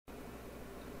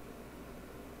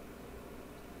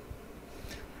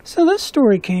So this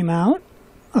story came out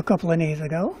a couple of days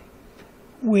ago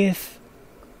with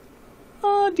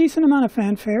a decent amount of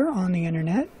fanfare on the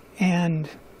internet and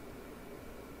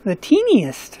the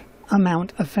teeniest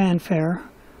amount of fanfare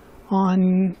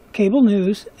on cable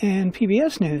news and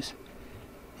PBS News.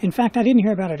 In fact, I didn't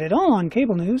hear about it at all on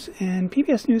cable news, and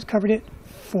PBS News covered it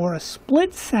for a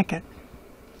split second,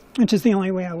 which is the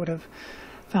only way I would have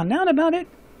found out about it,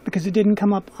 because it didn't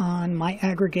come up on my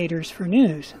aggregators for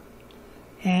news.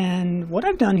 And what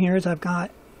I've done here is I've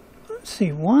got, let's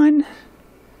see, 1,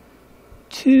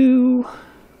 2,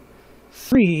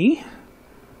 3,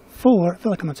 4, I feel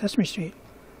like I'm on Sesame Street,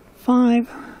 5,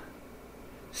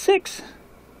 6,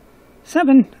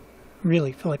 7,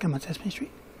 really feel like I'm on Sesame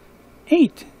Street,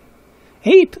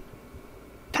 8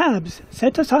 tabs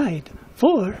set aside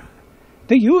for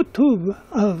the YouTube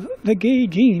of the gay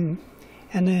gene.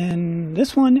 And then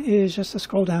this one is just to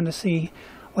scroll down to see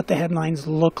what the headlines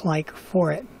look like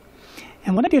for it.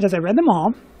 And what I did is I read them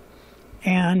all,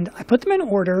 and I put them in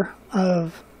order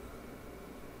of,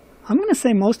 I'm going to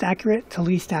say most accurate to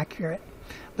least accurate.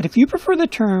 But if you prefer the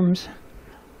terms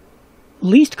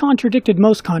least contradicted,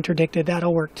 most contradicted,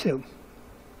 that'll work too.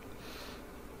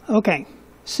 Okay,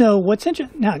 so what's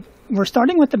interesting, now we're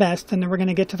starting with the best and then we're going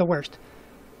to get to the worst.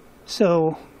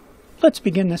 So let's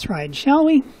begin this ride, shall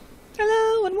we?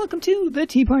 Hello and welcome to the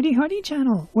Tea Party Hardy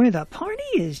channel, where the party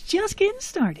is just getting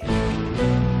started.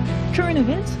 Current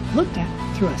events looked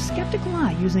at through a skeptical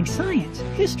eye using science,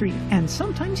 history, and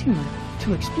sometimes humor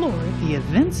to explore the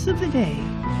events of the day.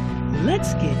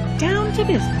 Let's get down to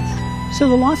business. So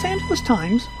the Los Angeles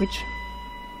Times, which,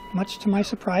 much to my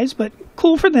surprise, but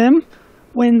cool for them,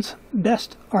 wins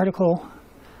best article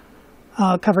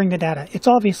covering the data. It's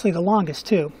obviously the longest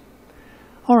too.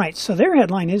 Alright, so their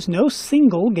headline is, "No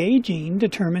single gay gene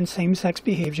determines same-sex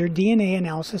behavior, DNA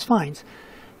analysis finds."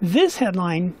 This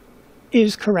headline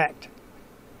is correct.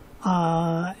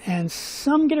 And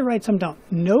some get it right, some don't.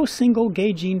 No single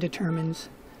gay gene determines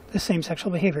the same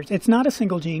sexual behaviors. It's not a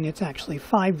single gene, it's actually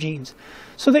 5 genes.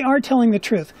 So they are telling the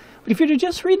truth. But if you were to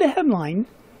just read the headline,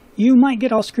 you might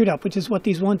get all screwed up, which is what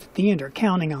these ones at the end are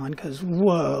counting on, because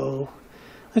whoa.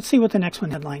 Let's see what the next one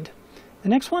headlined. The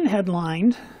next one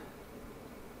headlined,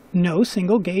 "No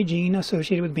single gay gene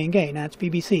associated with being gay." And that's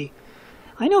BBC.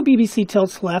 I know BBC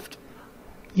tilts left.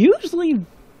 Usually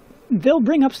they'll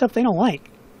bring up stuff they don't like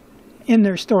in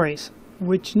their stories,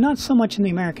 which not so much in the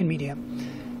American media.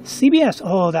 CBS,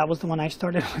 oh, that was the one I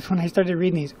started with when I started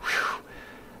reading these.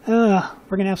 We're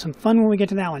going to have some fun when we get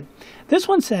to that one. This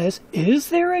one says, "Is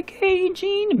there a gay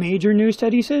gene? Major new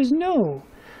study says no."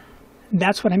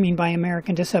 That's what I mean by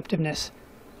American deceptiveness.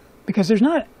 Because there's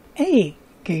not a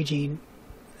gay gene.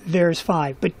 There's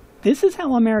 5. But this is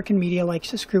how American media likes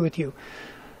to screw with you.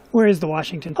 Whereas the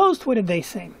Washington Post, what did they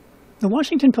say? The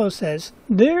Washington Post says,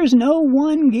 "There's no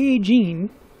one gay gene,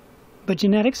 but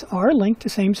genetics are linked to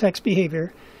same-sex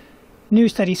behavior," new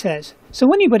study says.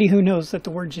 So anybody who knows that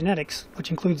the word genetics,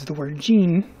 which includes the word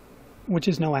gene, which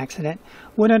is no accident,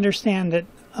 would understand that,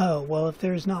 oh, well, if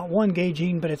there's not one gay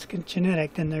gene, but it's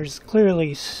genetic, then there's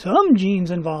clearly some genes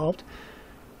involved,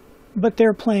 but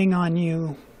they're playing on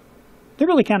you. They're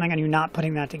really counting on you not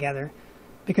putting that together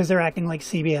because they're acting like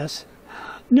CBS.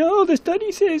 No, the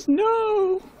study says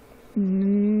no.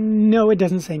 No, it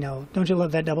doesn't say no. Don't you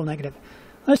love that double negative?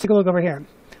 Let's take a look over here.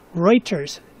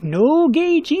 Reuters, "No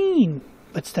gay gene,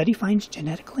 but study finds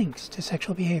genetic links to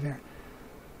sexual behavior."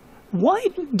 Why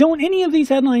don't any of these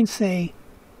headlines say,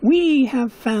 "We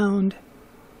have found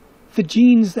the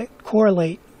genes that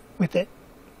correlate with it"?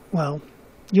 Well,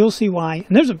 you'll see why.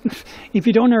 And if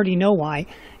you don't already know why,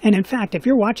 and in fact, if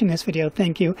you're watching this video,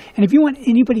 thank you. And if you want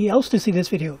anybody else to see this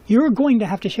video, you're going to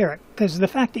have to share it, because the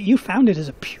fact that you found it is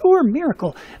a pure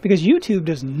miracle, because YouTube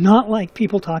does not like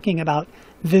people talking about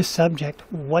this subject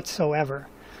whatsoever.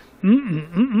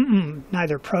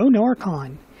 Neither pro nor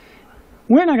con.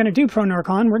 We're not going to do pro nor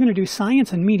con. We're going to do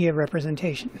science and media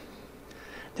representation.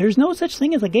 There's no such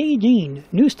thing as a gay gene,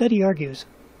 new study argues.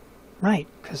 Right,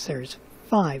 because there's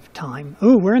 5 time.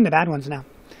 Ooh, we're in the bad ones now.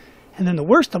 And then the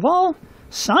worst of all,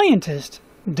 scientists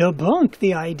debunk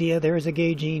the idea there is a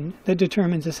gay gene that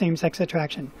determines the same-sex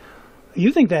attraction.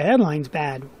 You think the headline's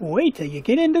bad. Wait till you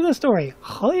get into the story.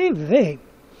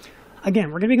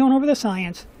 Again, we're going to be going over the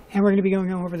science, and we're going to be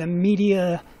going over the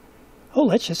media,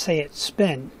 let's just say it,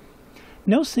 spin.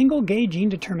 No single gay gene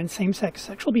determines same-sex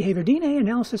sexual behavior, DNA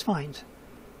analysis finds.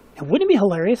 And wouldn't it be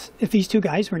hilarious if these 2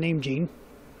 guys were named Gene?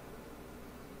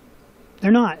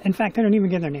 They're not. In fact, I don't even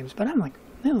give their names. But I'm like,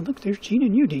 no, look, there's Gene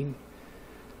and Eugene.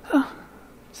 Oh,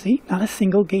 see? Not a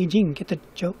single gay gene. Get the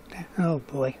joke? Oh,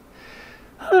 boy.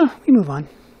 We move on.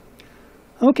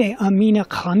 Okay, Amina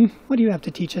Khan, what do you have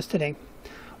to teach us today?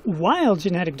 While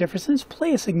genetic differences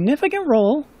play a significant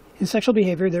role in sexual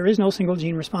behavior, there is no single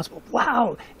gene responsible.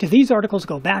 Wow! Do these articles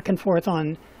go back and forth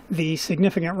on the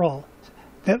significant role?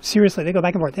 Seriously, they go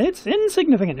back and forth. It's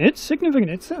insignificant. It's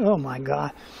significant. It's, oh my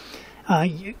God.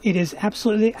 It is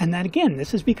absolutely, and that again,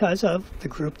 this is because of the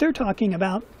group they're talking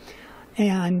about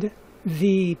and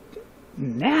the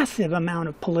massive amount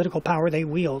of political power they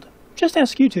wield. Just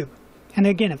ask YouTube. And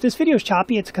again, if this video is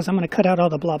choppy, it's because I'm going to cut out all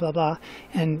the blah, blah, blah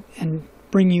and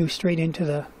bring you straight into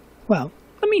the, well,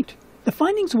 the meat. The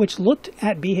findings which looked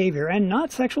at behavior and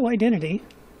not sexual identity,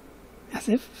 as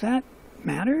if that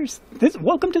matters.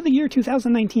 Welcome to the year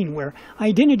 2019, where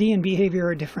identity and behavior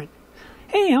are different.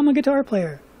 Hey, I'm a guitar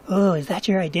player. Oh, is that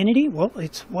your identity? Well,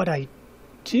 it's what I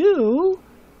do.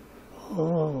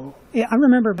 Oh, yeah, I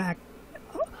remember back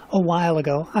a while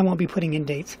ago, I won't be putting in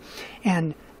dates,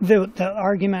 and the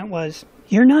argument was,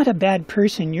 you're not a bad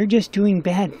person, you're just doing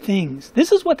bad things.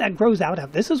 This is what that grows out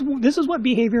of. This is what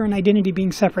behavior and identity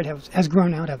being separate has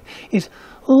grown out of, is,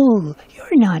 oh,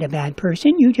 you're not a bad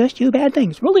person, you just do bad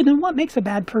things. Really, then what makes a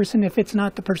bad person if it's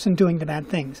not the person doing the bad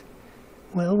things?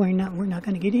 Well, we're not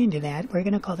going to get into that. We're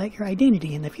going to call that your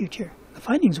identity in the future. The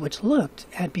findings which looked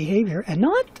at behavior and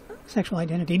not sexual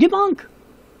identity debunk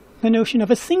the notion of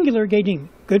a singular gauging.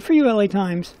 Good for you, LA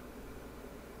Times.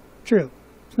 True.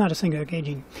 It's not a singular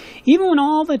gauging. Even when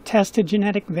all the tested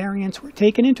genetic variants were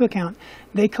taken into account,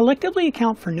 they collectively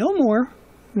account for no more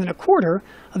than a quarter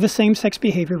of the same-sex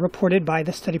behavior reported by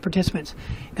the study participants.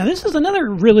 Now, this is another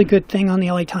really good thing on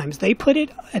the LA Times. They put it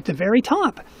at the very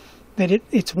top, that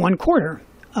it's 1/4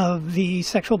 of the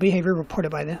sexual behavior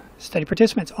reported by the study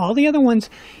participants. All the other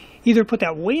ones either put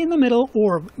that way in the middle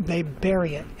or they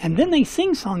bury it. And then they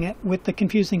sing-song it with the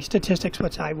confusing statistics,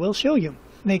 which I will show you.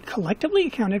 They collectively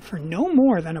accounted for no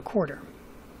more than a quarter.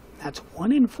 That's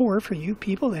 1 in 4 for you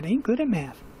people that ain't good at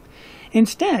math.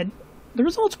 Instead, the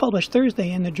results published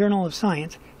Thursday in the Journal of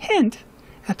Science hint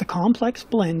at the complex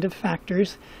blend of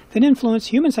factors that influence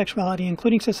human sexuality,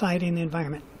 including society and the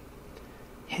environment.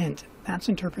 Hint, that's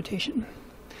interpretation.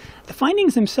 The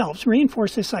findings themselves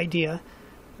reinforce this idea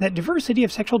that diversity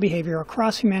of sexual behavior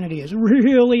across humanity is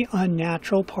really a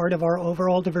natural part of our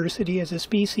overall diversity as a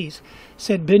species,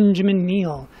 said Benjamin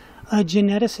Neale, a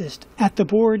geneticist at the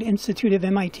Broad Institute of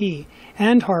MIT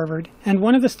and Harvard, and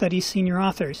one of the study's senior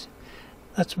authors.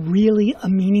 That's really a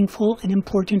meaningful and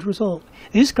important result.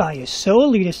 This guy is so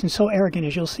elitist and so arrogant,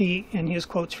 as you'll see in his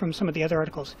quotes from some of the other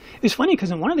articles. It's funny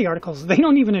because in one of the articles, they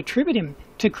don't even attribute him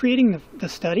to creating the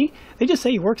study. They just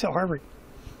say he works at Harvard.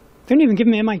 They don't even give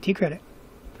him MIT credit.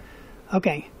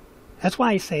 Okay, that's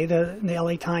why I say the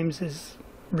LA Times is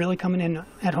really coming in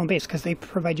at home base, because they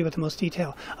provide you with the most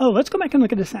detail. Oh, let's go back and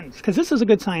look at the sentence, because this is a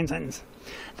good science sentence.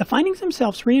 The findings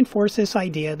themselves reinforce this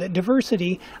idea that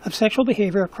diversity of sexual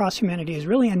behavior across humanity is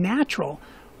really a natural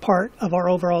part of our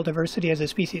overall diversity as a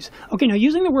species. Okay, now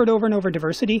using the word over and over,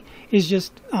 diversity, is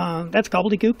just, that's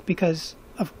gobbledygook, because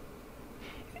of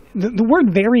the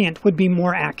word variant would be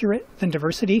more accurate than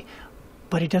diversity,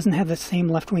 but it doesn't have the same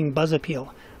left-wing buzz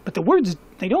appeal. But the words,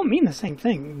 they don't mean the same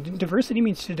thing. Diversity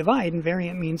means to divide, and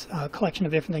variant means a collection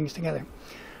of different things together.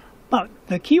 But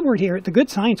the key word here, the good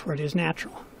science word, is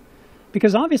natural.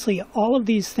 Because obviously all of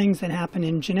these things that happen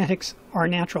in genetics are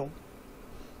natural.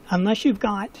 Unless you've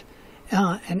got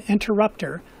an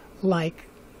interrupter like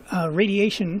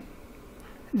radiation,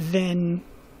 then,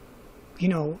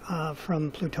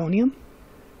 from plutonium,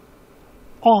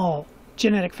 all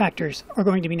genetic factors are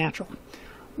going to be natural.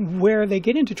 Where they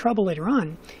get into trouble later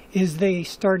on is they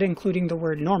start including the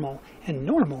word normal, and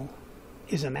normal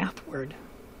is a math word,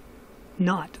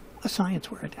 not a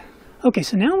science word. Okay,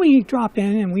 so now we drop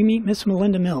in and we meet Miss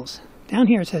Melinda Mills. Down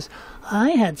here it says,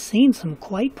 I had seen some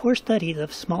quite poor studies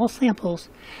of small samples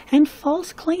and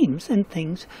false claims and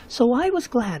things, so I was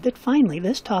glad that finally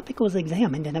this topic was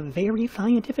examined in a very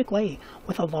scientific way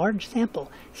with a large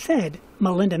sample, said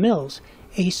Melinda Mills,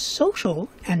 a social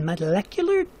and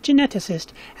molecular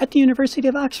geneticist at the University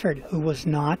of Oxford, who was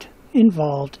not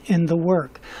involved in the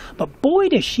work. But boy,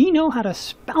 does she know how to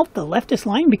spout the leftist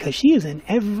line, because she is in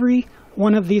every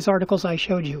one of these articles I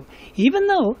showed you. Even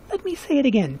though, let me say it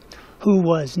again, who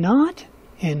was not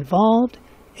involved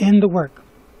in the work.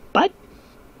 But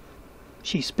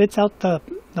she spits out the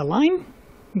line,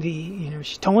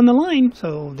 she's towing the line,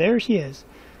 so there she is.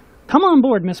 Come on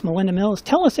board, Miss Melinda Mills.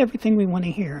 Tell us everything we want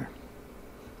to hear.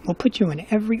 We'll put you in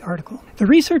every article. The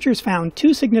researchers found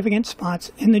 2 significant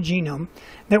spots in the genome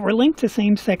that were linked to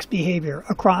same-sex behavior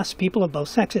across people of both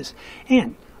sexes.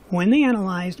 And when they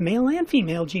analyzed male and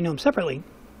female genomes separately,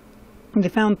 they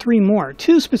found 3 more,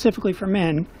 2 specifically for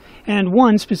men and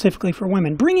 1 specifically for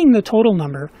women, bringing the total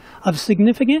number of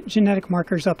significant genetic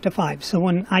markers up to 5. So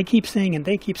when I keep saying, and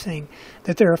they keep saying,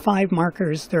 that there are 5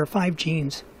 markers, there are 5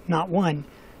 genes, not 1,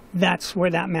 that's where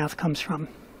that math comes from.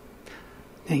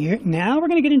 Now we're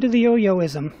going to get into the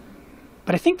yo-yoism.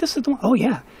 But I think this is the one. Oh,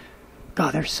 yeah.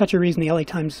 God, there's such a reason the LA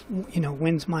Times,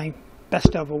 wins my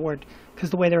Best of award, because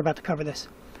the way they're about to cover this.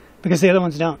 Because the other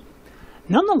ones don't.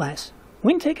 Nonetheless,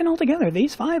 when taken all together,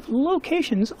 these 5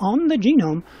 locations on the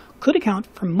genome could account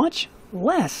for much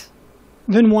less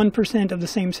than 1% of the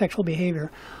same sexual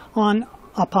behavior on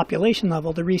a population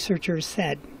level, the researchers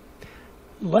said.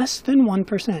 Less than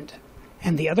 1%.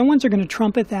 And the other ones are going to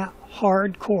trumpet that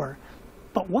hardcore.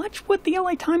 But watch what the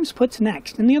LA Times puts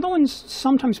next. And the other ones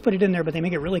sometimes put it in there, but they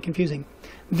make it really confusing.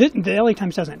 The LA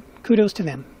Times doesn't. Kudos to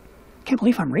them. Can't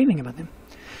believe I'm raving about them.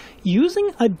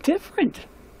 Using a different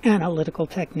analytical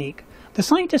technique, the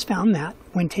scientists found that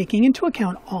when taking into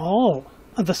account all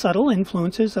of the subtle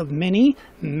influences of many,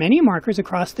 many markers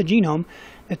across the genome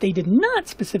that they did not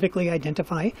specifically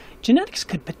identify, genetics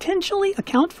could potentially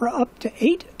account for up to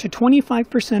 8 to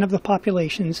 25% of the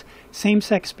population's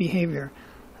same-sex behavior.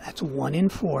 That's 1 in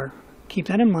 4. Keep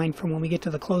that in mind for when we get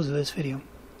to the close of this video.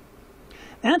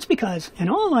 That's because, in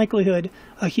all likelihood,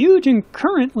 a huge and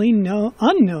currently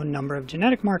unknown number of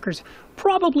genetic markers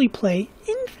probably play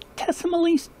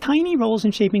infinitesimally tiny roles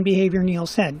in shaping behavior, Neale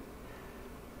said.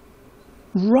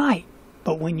 Right,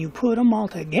 but when you put them all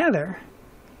together,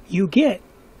 you get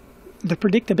the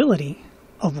predictability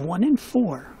of 1 in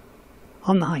 4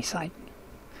 on the high side.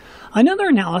 Another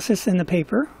analysis in the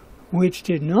paper, which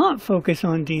did not focus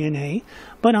on DNA,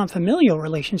 but on familial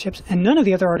relationships, and none of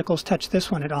the other articles touched this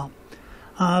one at all,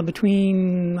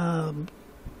 between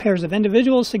pairs of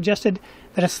individuals suggested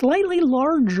that a slightly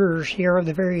larger share of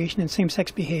the variation in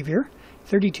same-sex behavior,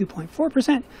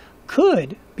 32.4%,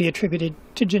 could be attributed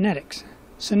to genetics.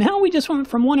 So now we just went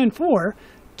from 1 in 4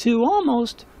 to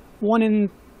almost 1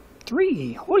 in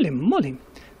 3. Holy moly!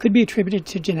 Could be attributed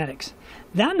to genetics.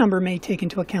 That number may take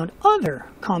into account other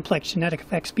complex genetic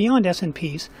effects beyond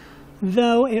S&Ps,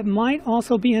 though it might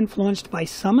also be influenced by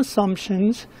some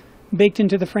assumptions baked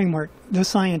into the framework, the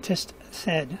scientist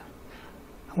said.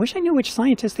 I wish I knew which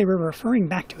scientist they were referring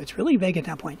back to. It's really vague at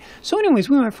that point. So anyways,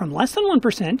 we went from less than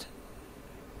 1%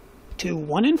 to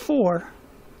 1 in 4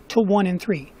 to 1 in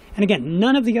 3. And again,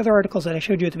 none of the other articles that I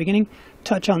showed you at the beginning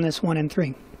touch on this 1 in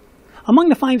 3. Among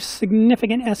the 5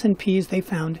 significant S&Ps they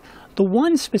found, the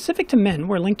ones specific to men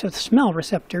were linked to smell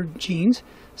receptor genes,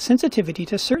 sensitivity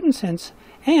to certain scents,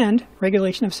 and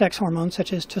regulation of sex hormones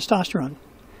such as testosterone.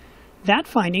 That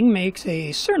finding makes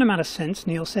a certain amount of sense,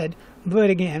 Neale said, but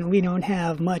again, we don't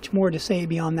have much more to say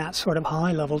beyond that sort of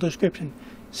high-level description,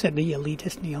 said the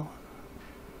elitist Neale.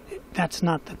 That's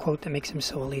not the quote that makes him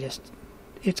so elitist.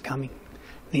 It's coming.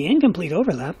 The incomplete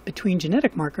overlap between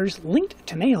genetic markers linked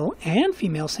to male and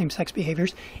female same-sex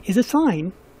behaviors is a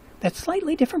sign that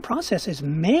slightly different processes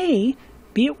may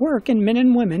be at work in men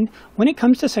and women when it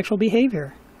comes to sexual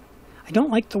behavior. I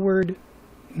don't like the word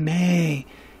may.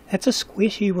 That's a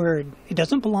squishy word. It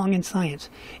doesn't belong in science.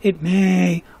 It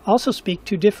may also speak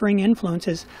to differing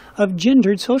influences of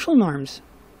gendered social norms,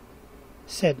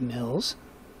 said Mills,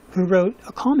 who wrote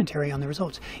a commentary on the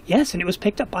results. Yes, and it was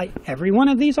picked up by every one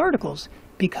of these articles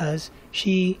because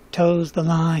she toes the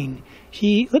line.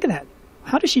 Look at that.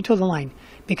 How does she toe the line?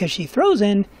 Because she throws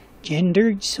in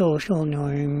gendered social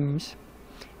norms.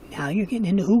 Now you're getting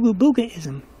into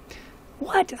hooga-boogaism.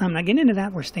 What? I'm not getting into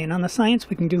that. We're staying on the science.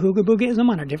 We can do hooga-boogaism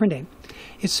on a different day.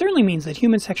 It certainly means that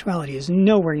human sexuality is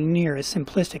nowhere near as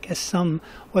simplistic as some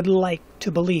would like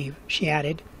to believe, she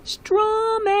added.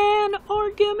 Straw man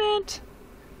argument.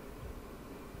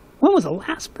 When was the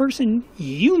last person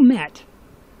you met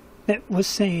that was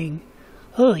saying,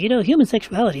 oh, human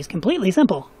sexuality is completely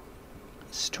simple?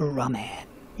 Straw man.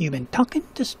 You've been talking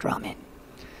to straw men.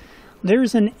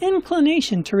 There's an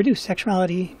inclination to reduce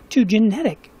sexuality to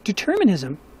genetic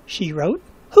determinism, she wrote.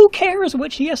 Who cares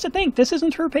what she has to think? This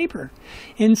isn't her paper.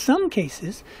 In some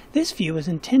cases, this view is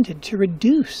intended to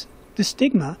reduce the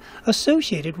stigma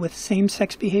associated with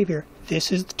same-sex behavior.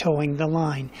 This is towing the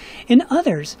line. In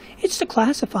others, it's to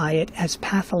classify it as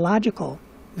pathological.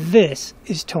 This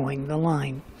is towing the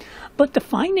line. But the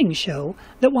findings show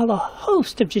that while a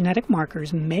host of genetic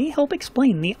markers may help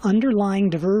explain the underlying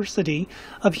diversity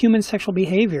of human sexual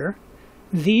behavior,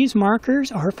 these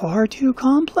markers are far too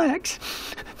complex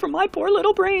for my poor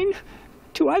little brain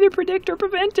to either predict or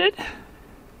prevent it.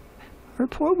 Our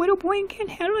poor widow brain can't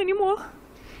handle it anymore.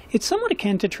 It's somewhat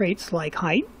akin to traits like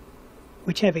height,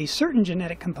 which have a certain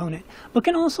genetic component, but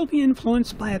can also be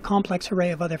influenced by a complex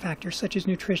array of other factors, such as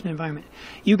nutrition and environment.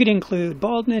 You could include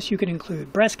baldness, you could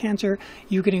include breast cancer,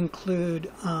 you could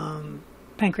include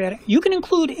pancreatic, you can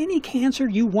include any cancer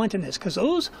you want in this, because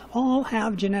those all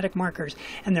have genetic markers,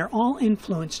 and they're all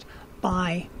influenced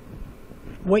by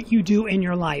what you do in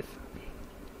your life.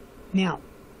 Now,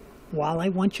 while I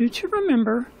want you to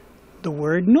remember the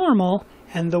word normal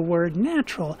and the word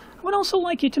natural, I would also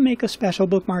like you to make a special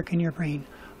bookmark in your brain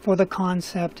for the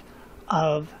concept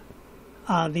of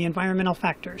the environmental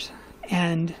factors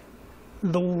and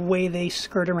the way they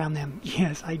skirt around them.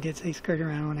 Yes, I did say skirt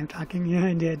around when I'm talking. Yeah,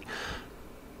 I did.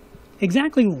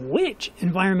 Exactly which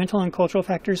environmental and cultural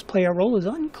factors play a role is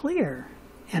unclear,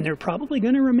 and they're probably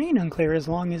going to remain unclear as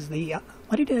long as the,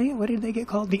 what did they get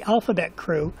called? The alphabet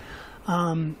crew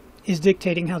is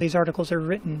dictating how these articles are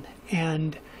written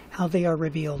and how they are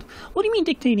revealed. What do you mean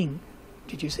dictating?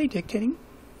 Did you say dictating?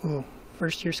 Oh,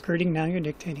 first you're skirting, now you're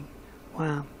dictating.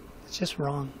 Wow, it's just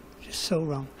wrong. Just so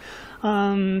wrong.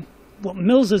 Well,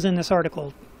 Mills is in this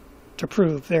article to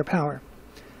prove their power.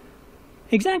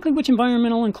 Exactly which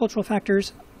environmental and cultural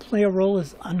factors play a role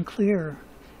is unclear,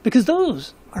 because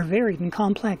those are varied and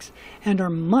complex and are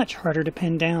much harder to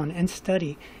pin down and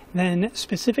study than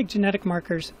specific genetic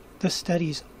markers, the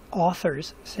study's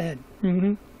authors said.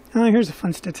 Here's a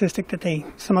fun statistic that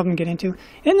some of them get into.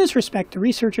 In this respect, the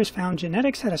researchers found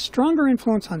genetics had a stronger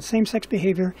influence on same-sex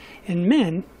behavior in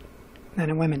men than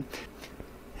in women.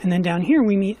 And then down here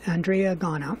we meet Andrea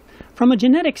Gana. From a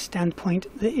genetic standpoint,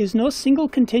 there is no single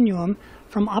continuum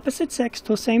from opposite sex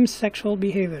to same sexual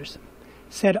behaviors,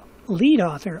 said lead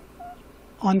author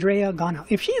Andrea Gana.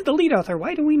 If she's the lead author,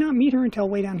 why do we not meet her until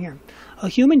way down here? A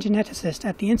human geneticist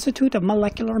at the Institute of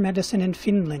Molecular Medicine in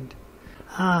Finland.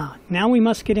 Now we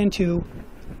must get into,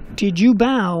 did you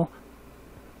bow,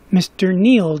 Mr.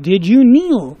 Neale? Did you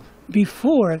kneel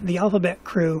before the alphabet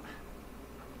crew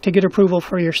to get approval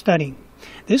for your study?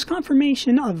 This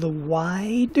confirmation of the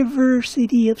wide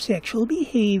diversity of sexual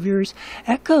behaviors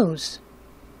echoes.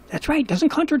 That's right, doesn't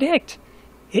contradict.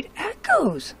 It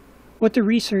echoes what the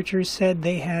researchers said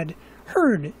they had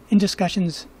heard in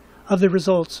discussions of the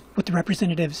results with the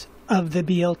representatives of the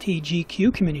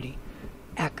BLTGQ community.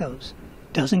 Echoes.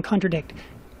 Doesn't contradict.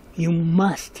 You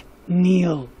must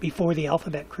kneel before the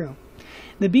alphabet crew.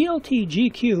 The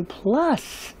BLTGQ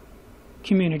plus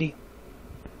community,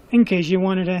 in case you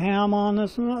wanted a ham on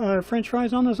the French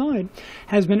fries on the side,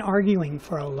 has been arguing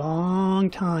for a long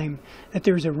time that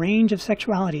there's a range of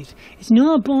sexualities. It's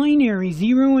not binary,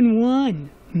 0 and 1.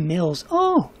 Mills.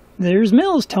 Oh, there's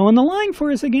Mills towing the line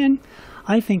for us again.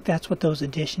 I think that's what those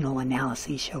additional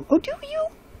analyses show. Oh, do you?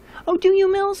 Oh, do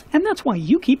you, Mills? And that's why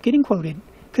you keep getting quoted,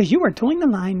 because you are towing the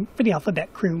line for the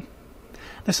alphabet crew.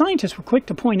 The scientists were quick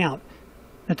to point out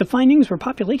that the findings were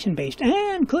population-based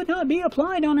and could not be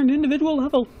applied on an individual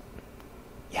level.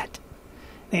 Yet,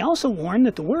 they also warned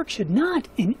that the work should not,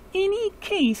 in any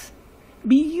case,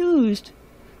 be used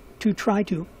to try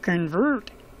to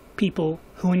convert people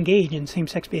who engage in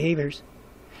same-sex behaviors,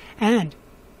 and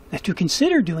that to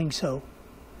consider doing so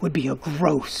would be a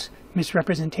gross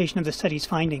misrepresentation of the study's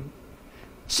finding.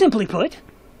 Simply put,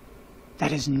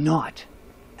 that is not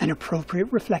an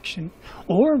appropriate reflection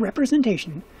or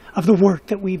representation of the work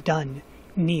that we've done,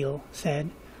 Neale said.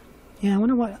 Yeah, I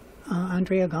wonder what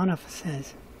Andrea Gana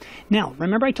says. Now,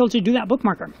 remember I told you to do that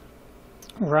bookmarker,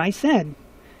 where I said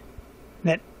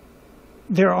that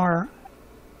there are,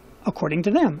 according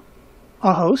to them,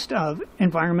 a host of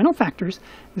environmental factors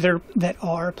that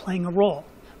are playing a role,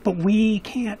 but we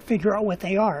can't figure out what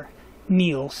they are,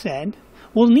 Neale said.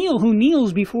 Well, Neale, who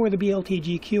kneels before the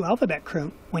BLTGQ alphabet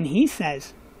crew, when he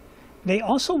says, they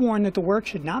also warn that the work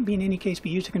should not be in any case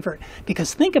be used to convert.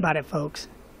 Because think about it, folks.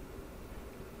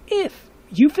 If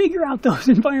you figure out those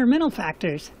environmental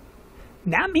factors,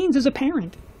 that means as a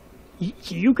parent,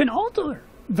 you can alter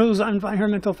those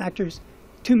environmental factors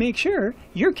to make sure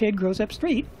your kid grows up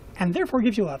straight and therefore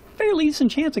gives you a fairly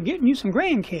decent chance of getting you some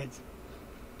grandkids.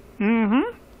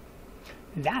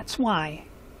 That's why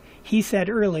he said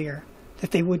earlier that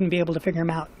they wouldn't be able to figure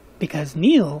him out, because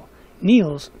Neale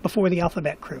kneels before the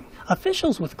alphabet crew.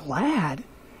 Officials with GLAAD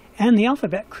and the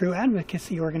alphabet crew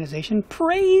advocacy organization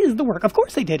praised the work. Of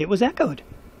course they did. It was echoed.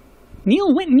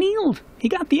 Neale went and kneeled. He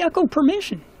got the echo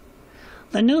permission.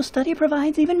 The new study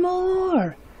provides even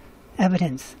more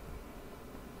evidence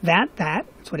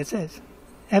that's what it says.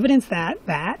 Evidence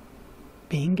that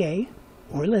being gay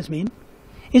or lesbian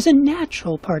is a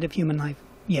natural part of human life.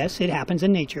 Yes, it happens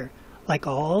in nature, like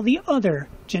all the other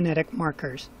genetic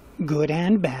markers, good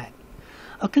and bad.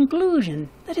 A conclusion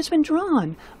that has been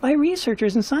drawn by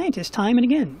researchers and scientists time and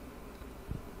again.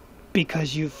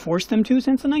 because you've forced them to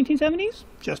since the 1970s?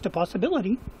 Just a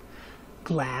possibility.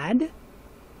 GLAAD,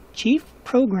 Chief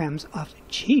Programs Officer,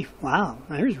 wow,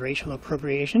 there's racial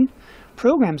appropriation.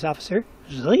 Programs Officer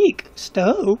Zeke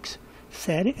Stokes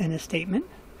said in a statement,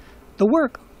 the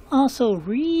work also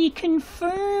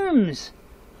reconfirms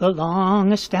the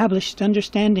long-established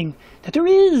understanding that there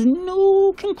is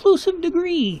no conclusive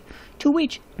degree to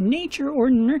which nature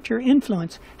or nurture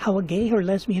influence how a gay or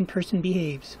lesbian person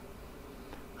behaves.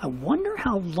 I wonder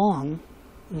how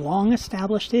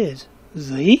long-established is,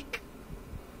 Zeke?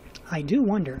 I do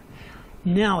wonder.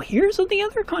 Now, here's the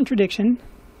other contradiction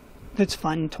that's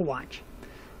fun to watch.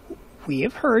 We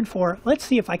have heard for, let's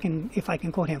see if I can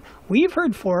quote him. We have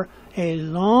heard for a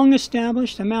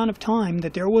long-established amount of time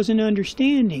that there was an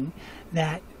understanding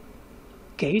that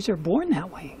gays are born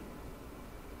that way.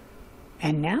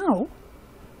 And now,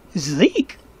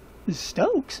 Zeke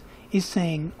Stokes is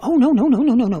saying, oh,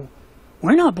 no.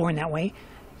 We're not born that way.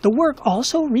 The work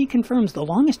also reconfirms the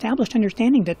long-established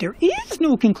understanding that there is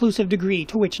no conclusive degree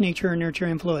to which nature or nurture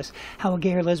influence how a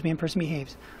gay or lesbian person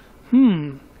behaves.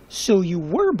 So you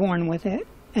were born with it,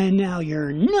 and now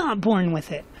you're not born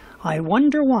with it. I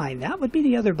wonder why. That would be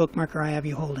the other bookmarker I have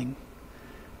you holding.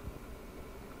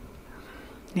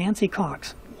 Nancy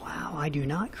Cox. Wow, I do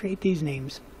not create these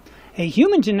names. A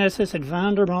human geneticist at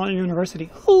Vanderbilt University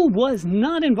who was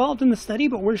not involved in the study,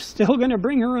 but we're still going to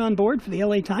bring her on board for the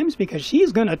LA Times because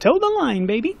she's going to toe the line,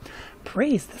 baby.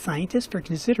 Praised the scientist for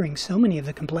considering so many of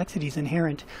the complexities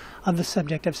inherent of the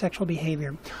subject of sexual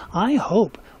behavior. I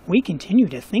hope we continue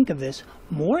to think of this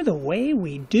more the way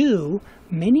we do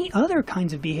many other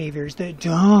kinds of behaviors that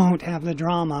don't have the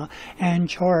drama and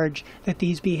charge that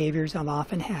these behaviors have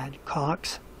often had.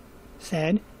 Cox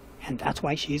said, and that's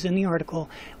why she's in the article,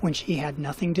 when she had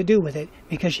nothing to do with it,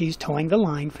 because she's towing the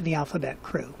line for the alphabet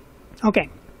crew. Okay,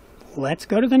 let's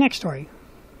go to the next story.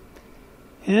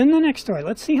 In the next story,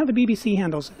 let's see how the BBC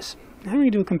handles this. Now we're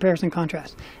going to do a comparison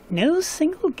contrast. No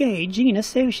single gay gene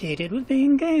associated with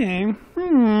being gay.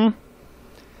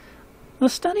 A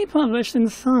study published in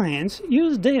Science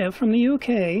used data from the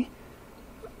UK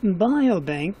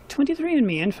Biobank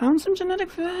 23andMe and found some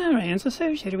genetic variants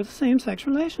associated with same-sex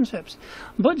relationships.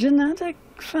 But genetic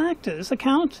factors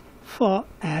account for,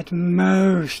 at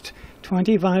most,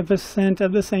 25%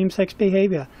 of the same-sex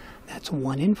behavior. That's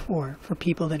 1 in 4 for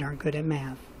people that aren't good at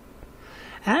math.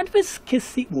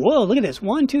 Advocacy, whoa, look at this,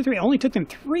 1, 2, 3, only took them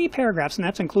 3 paragraphs, and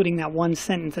that's including that one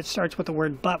sentence that starts with the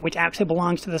word but, which actually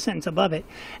belongs to the sentence above it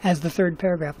as the 3rd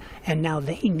paragraph, and now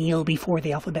they kneel before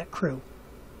the alphabet crew.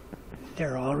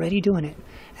 They're already doing it.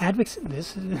 And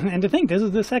to think, this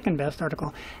is the 2nd best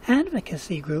article.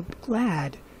 Advocacy group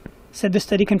GLAAD said the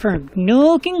study confirmed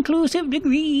no conclusive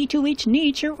degree to which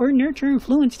nature or nurture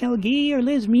influenced how gay or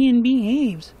lesbian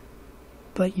behaves.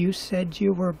 But you said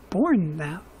you were born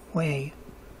that way.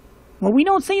 Well, we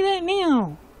don't say that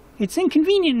now. It's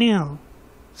inconvenient now.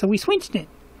 So we switched it.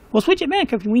 We'll switch it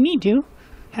back if we need to.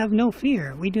 Have no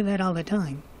fear. We do that all the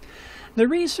time. The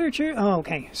researcher,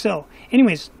 so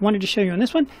anyways, wanted to show you on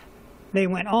this one, they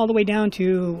went all the way down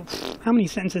to, how many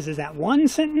sentences is that? 1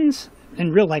 sentence?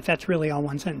 In real life, that's really all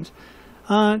 1 sentence.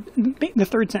 The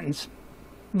 3rd sentence.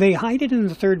 They hide it in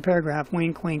the 3rd paragraph,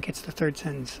 wink, wink, it's the 3rd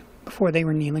sentence, before they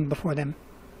were kneeling before them.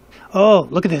 Oh,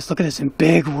 look at this in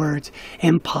big words,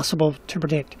 impossible to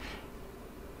predict.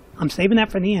 I'm saving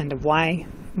that for the end of why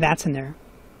that's in there.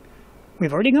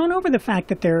 We've already gone over the fact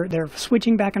that they're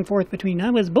switching back and forth between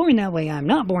I was born that way, I'm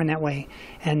not born that way,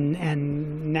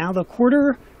 and now the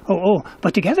quarter.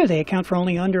 But together they account for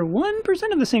only under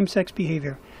 1% of the same-sex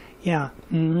behavior. Yeah.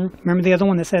 Remember the other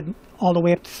one that said all the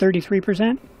way up to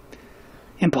 33%?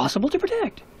 Impossible to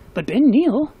predict. But Ben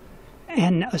Neale,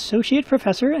 an associate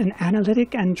professor in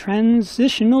analytic and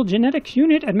transitional genetics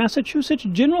unit at Massachusetts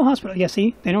General Hospital. Yeah,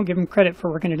 see, they don't give him credit for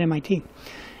working at MIT.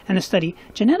 And the study,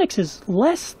 genetics is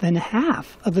less than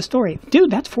half of the story. Dude,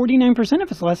 that's 49%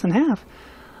 if it's less than half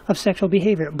of sexual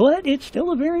behavior. But it's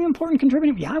still a very important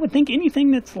contributor. Yeah, I would think anything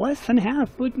that's less than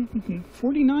half would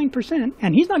 49%.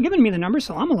 And he's not giving me the number,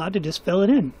 so I'm allowed to just fill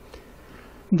it in.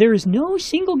 There is no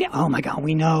single oh my God,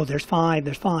 we know. There's 5.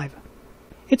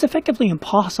 It's effectively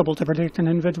impossible to predict an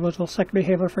individual's sex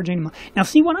behavior for a genome. Now,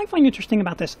 see, what I find interesting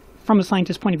about this from a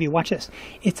scientist's point of view, watch this.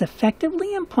 It's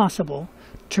effectively impossible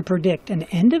to predict an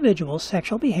individual's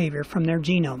sexual behavior from their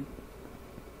genome.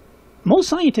 Most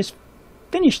scientists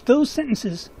finish those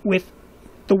sentences with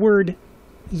the word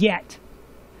yet,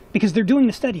 because they're doing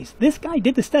the studies. This guy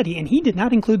did the study, and he did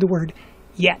not include the word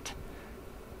yet,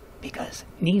 because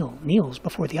Neale's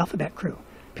before the alphabet crew,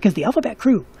 because the alphabet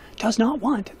crew does not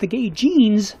want the gay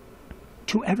genes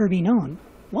to ever be known.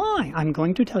 Why? I'm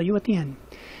going to tell you at the end.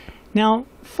 Now,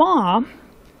 Fa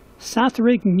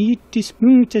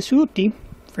Sathrignitismutisuti,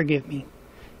 forgive me,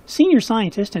 senior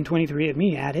scientist and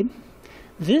 23andMe added,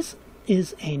 this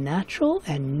is a natural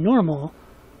and normal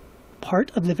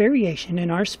part of the variation in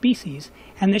our species,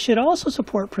 and this should also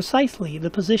support precisely the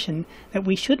position that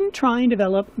we shouldn't try and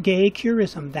develop gay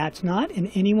curism. That's not in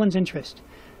anyone's interest.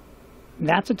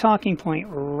 That's a talking point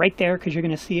right there, because you're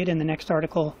going to see it in the next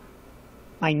article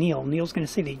by Neale. Neale's going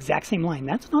to say the exact same line.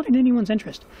 That's not in anyone's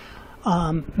interest.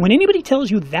 When anybody tells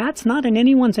you that's not in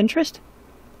anyone's interest,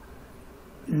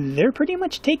 they're pretty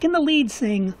much taking the lead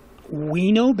saying,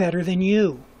 we know better than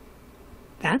you.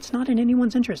 That's not in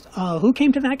anyone's interest. Who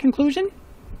came to that conclusion?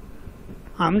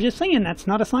 I'm just saying that's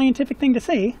not a scientific thing to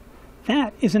say.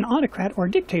 That is an autocrat or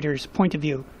dictator's point of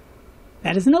view.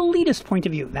 That is an elitist point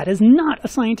of view. That is not a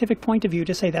scientific point of view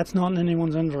to say that's not in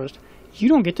anyone's interest. You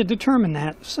don't get to determine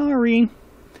that. Sorry.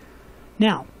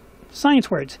 Now,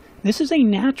 science words. This is a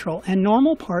natural and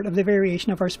normal part of the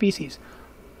variation of our species.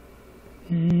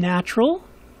 Natural.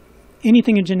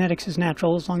 Anything in genetics is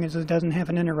natural as long as it doesn't have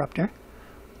an interrupter.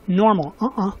 Normal.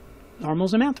 Normal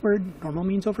is a math word. Normal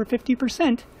means over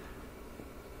 50%.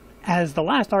 As the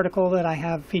last article that I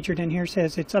have featured in here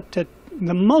says, it's up to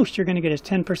the most you're going to get is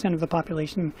 10% of the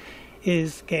population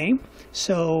is gay.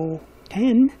 So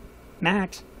 10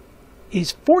 max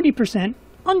is 40%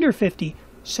 under 50.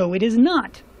 So it is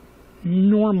not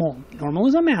normal. Normal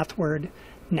is a math word.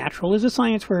 Natural is a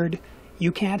science word.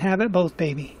 You can't have it both,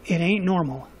 baby. It ain't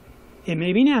normal. It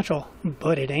may be natural,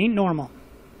 but it ain't normal.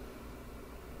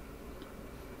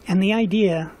 And the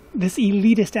idea, this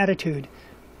elitist attitude,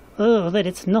 that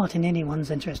it's not in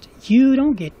anyone's interest. You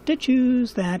don't get to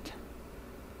choose that.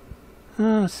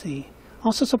 Let's see.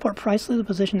 Also support precisely the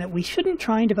position that we shouldn't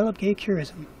try and develop gay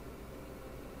curism.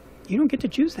 You don't get to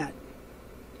choose that.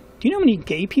 Do you know how many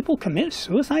gay people commit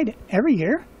suicide every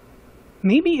year?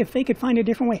 Maybe if they could find a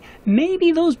different way.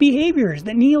 Maybe those behaviors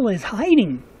that Neale is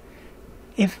hiding,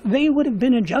 if they would have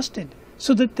been adjusted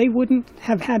so that they wouldn't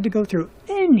have had to go through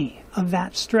any of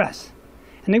that stress.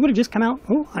 And they would have just come out,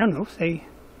 I don't know, say,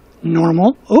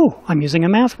 normal. I'm using a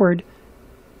math word.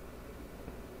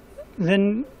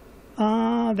 Then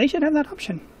they should have that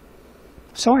option.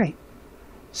 Sorry.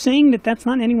 Saying that that's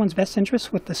not in anyone's best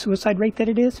interest with the suicide rate that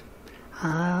it is,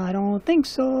 I don't think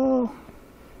so.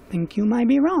 I think you might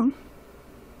be wrong.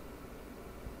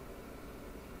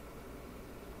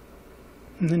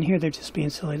 And then here they're just being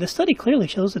silly. The study clearly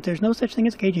shows that there's no such thing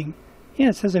as aging. Yeah,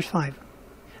 it says there's 5.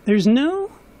 There's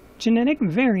no genetic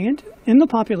variant in the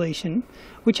population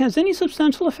which has any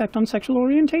substantial effect on sexual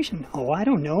orientation. I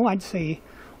don't know. I'd say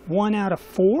 1 out of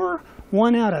 4,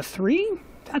 1 out of 3.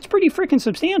 That's pretty freaking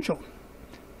substantial.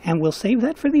 And we'll save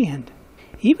that for the end.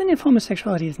 Even if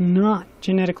homosexuality is not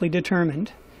genetically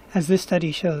determined, as this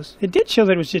study shows, it did show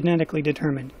that it was genetically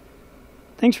determined.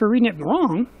 Thanks for reading it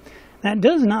wrong. That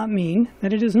does not mean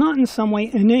that it is not in some way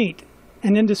innate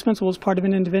and indispensable as part of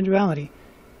an individuality.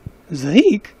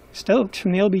 Zeke Stokes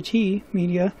from the LBT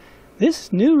media,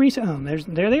 this new research,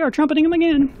 there they are trumpeting him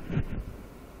again.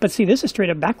 But see, this is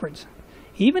straight up backwards.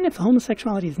 Even if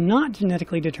homosexuality is not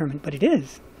genetically determined, but it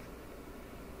is,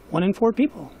 1 in 4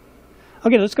 people.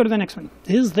 Okay, let's go to the next one.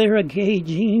 Is there a gay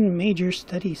gene? Major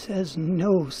study says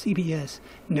no, CBS.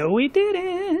 No, it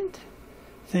didn't.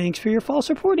 Thanks for your false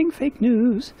reporting, fake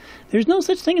news. There's no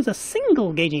such thing as a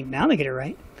single gay gene, now they get it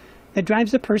right, that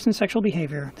drives a person's sexual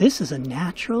behavior. This is a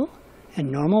natural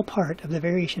and normal part of the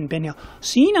variation. Ben,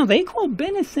 see, now they quote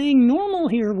Ben as saying normal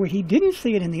here, where he didn't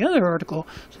say it in the other article.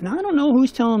 So now I don't know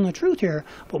who's telling the truth here.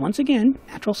 But once again,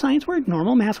 natural science word,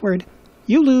 normal math word,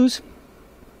 you lose.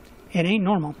 It ain't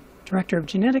normal. Director of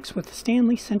Genetics with the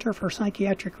Stanley Center for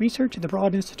Psychiatric Research at the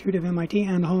Broad Institute of MIT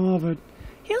and Harvard.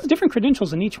 He has different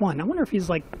credentials in each one. I wonder if he's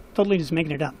totally just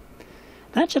making it up.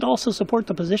 That should also support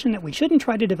the position that we shouldn't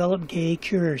try to develop gay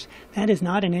cures. That is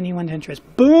not in anyone's interest.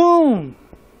 Boom!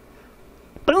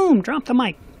 Boom! Drop the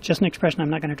mic. Just an expression. I'm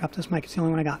not going to drop this mic. It's the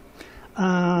only one I got.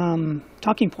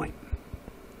 Talking point.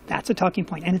 That's a talking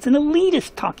point. And it's an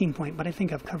elitist talking point, but I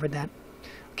think I've covered that.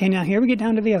 Okay, now here we get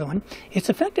down to the other one. It's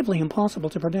effectively impossible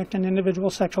to predict an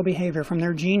individual's sexual behavior from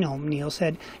their genome, Neale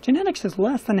said. Genetics is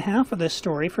less than half of this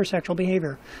story for sexual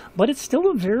behavior, but it's still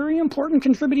a very important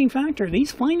contributing factor.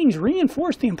 These findings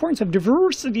reinforce the importance of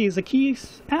diversity as a key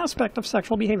aspect of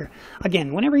sexual behavior.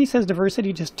 Again, whenever he says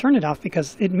diversity, just turn it off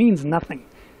because it means nothing.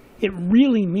 It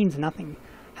really means nothing.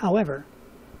 However,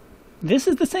 this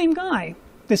is the same guy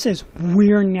that says,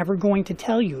 we're never going to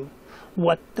tell you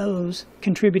what those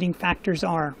contributing factors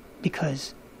are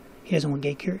because he doesn't want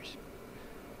gay cures.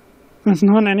 It's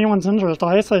not in anyone's interest,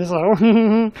 I say so.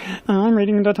 I'm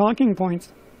reading the talking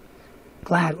points.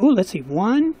 GLAAD. Ooh, let's see.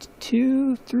 1,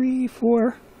 2, 3,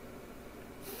 4,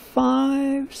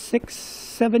 5, 6,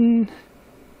 7.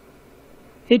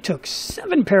 It took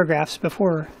 7 paragraphs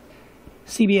before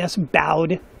CBS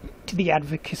bowed to the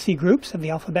advocacy groups of the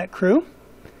alphabet crew.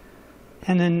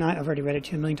 And then I've already read it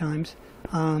 2 million times.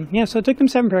 Yeah, so it took them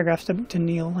 7 paragraphs to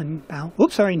kneel and bow.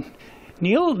 Oops, sorry.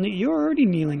 Neale, you're already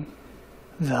kneeling.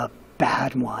 The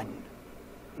bad one.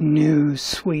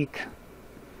 Newsweek.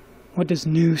 What does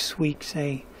Newsweek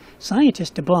say?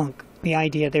 Scientists debunk the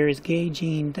idea there is gay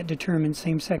gene that determines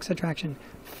same-sex attraction.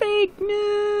 Fake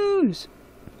news!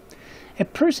 A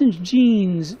person's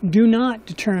genes do not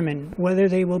determine whether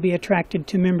they will be attracted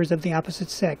to members of the opposite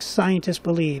sex, scientists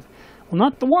believe. Well,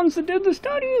 not the ones that did the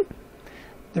study.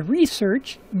 The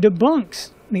research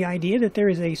debunks the idea that there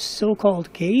is a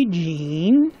so-called gay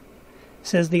gene,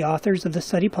 says the authors of the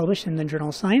study published in the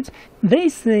journal Science. They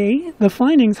say the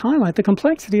findings highlight the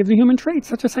complexity of the human traits,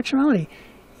 such as sexuality.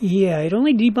 Yeah, it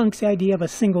only debunks the idea of a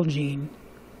single gene,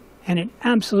 and it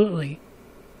absolutely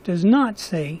does not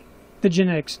say the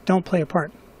genetics don't play a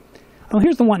part. Oh,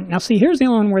 here's the one. Now, see, here's the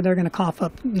one where they're going to cough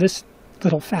up this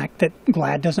little fact that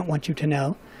GLAAD doesn't want you to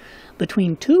know.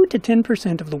 Between 2 to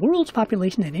 10% of the world's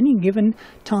population at any given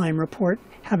time report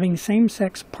having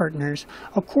same-sex partners,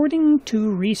 according to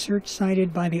research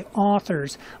cited by the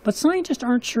authors. But scientists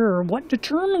aren't sure what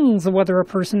determines whether a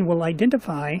person will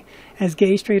identify as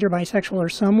gay, straight, or bisexual, or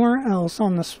somewhere else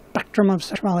on the spectrum of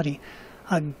sexuality.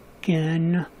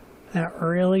 Again, that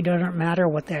really doesn't matter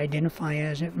what they identify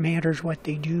as. It matters what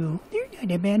they do. They're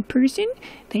not a bad person.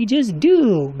 They just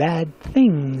do bad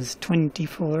things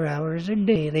 24 hours a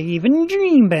day. They even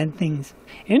dream bad things.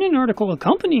 In an article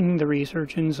accompanying the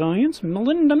research in Science,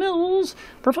 Melinda Mills,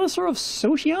 professor of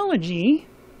sociology,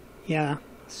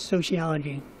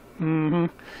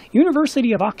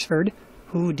 University of Oxford,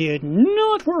 who did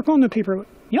not work on the paper.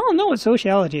 Y'all know what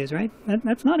sociology is, right?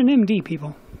 That's not an MD,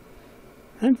 people.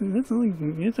 It's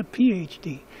a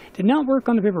PhD. Did not work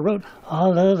on the paper, wrote,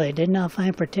 although they did not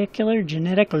find particular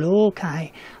genetic loci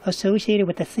associated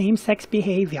with the same-sex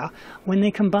behavior, when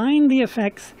they combined the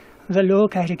effects of the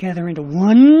loci together into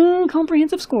one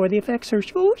comprehensive score, the effects are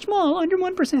so small, under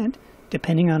 1%,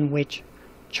 depending on which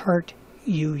chart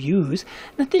you use,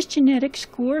 that this genetic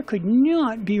score could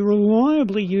not be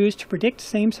reliably used to predict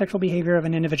same-sexual behavior of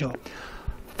an individual.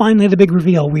 Finally, the big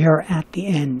reveal. We are at the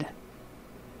end.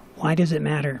 Why does it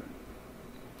matter?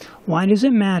 Why does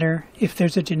it matter if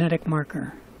there's a genetic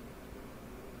marker?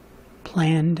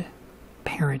 Planned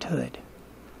Parenthood.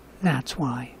 That's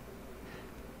why.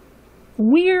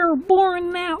 We're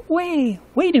born that way.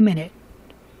 Wait a minute.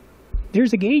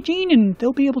 There's a gay gene and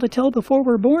they'll be able to tell before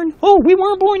we're born? Oh, we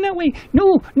weren't born that way.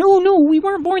 No, we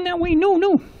weren't born that way.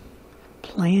 No.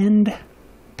 Planned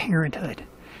Parenthood.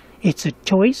 It's a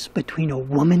choice between a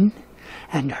woman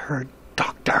and her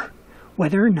doctor.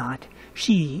 Whether or not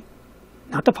she,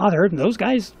 not the father, those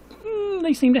guys,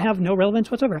 they seem to have no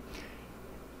relevance whatsoever.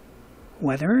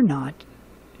 Whether or not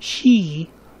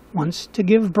she wants to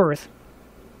give birth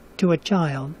to a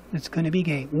child that's going to be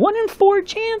gay. 1 in 4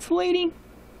 chance, lady.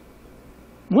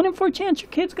 1 in 4 chance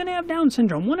your kid's going to have Down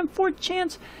syndrome. 1 in 4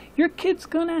 chance your kid's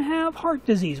going to have heart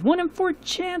disease. 1 in 4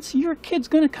 chance your kid's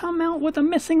going to come out with a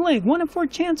missing leg. 1 in 4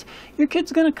 chance your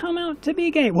kid's going to come out to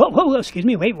be gay. Whoa, excuse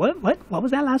me, wait, what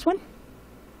was that last one?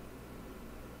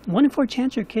 1 in 4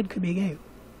 chance your kid could be gay.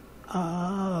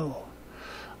 Oh.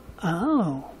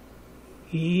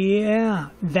 Yeah,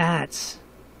 that's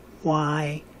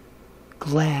why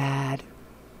GLAAD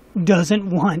doesn't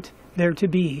want there to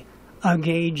be a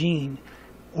gay gene.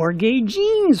 Or gay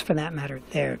genes, for that matter.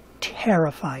 They're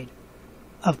terrified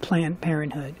of Planned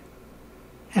Parenthood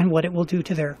and what it will do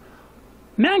to their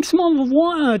maximum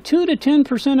of 2 to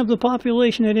 10% of the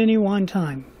population at any one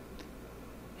time.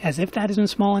 As if that isn't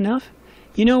small enough.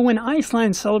 You know, when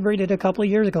Iceland celebrated a couple of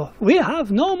years ago, we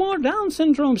have no more Down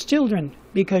syndrome's children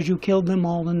because you killed them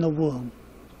all in the womb.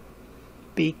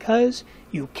 Because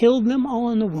you killed them all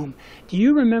in the womb. Do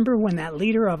you remember when that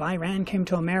leader of Iran came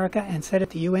to America and said at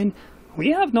the UN,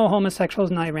 we have no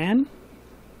homosexuals in Iran?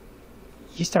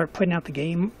 You start putting out the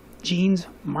gay genes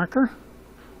marker,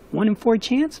 1 in 4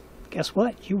 chance, guess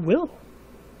what? You will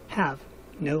have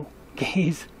no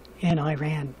gays in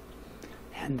Iran.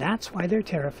 And that's why they're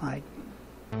terrified.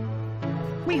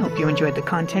 We hope you enjoyed the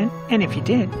content, and if you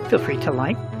did, feel free to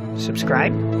like,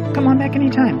 subscribe, come on back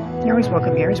anytime. You're always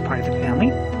welcome here as part of the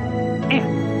family,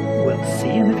 and we'll see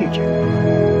you in the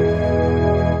future.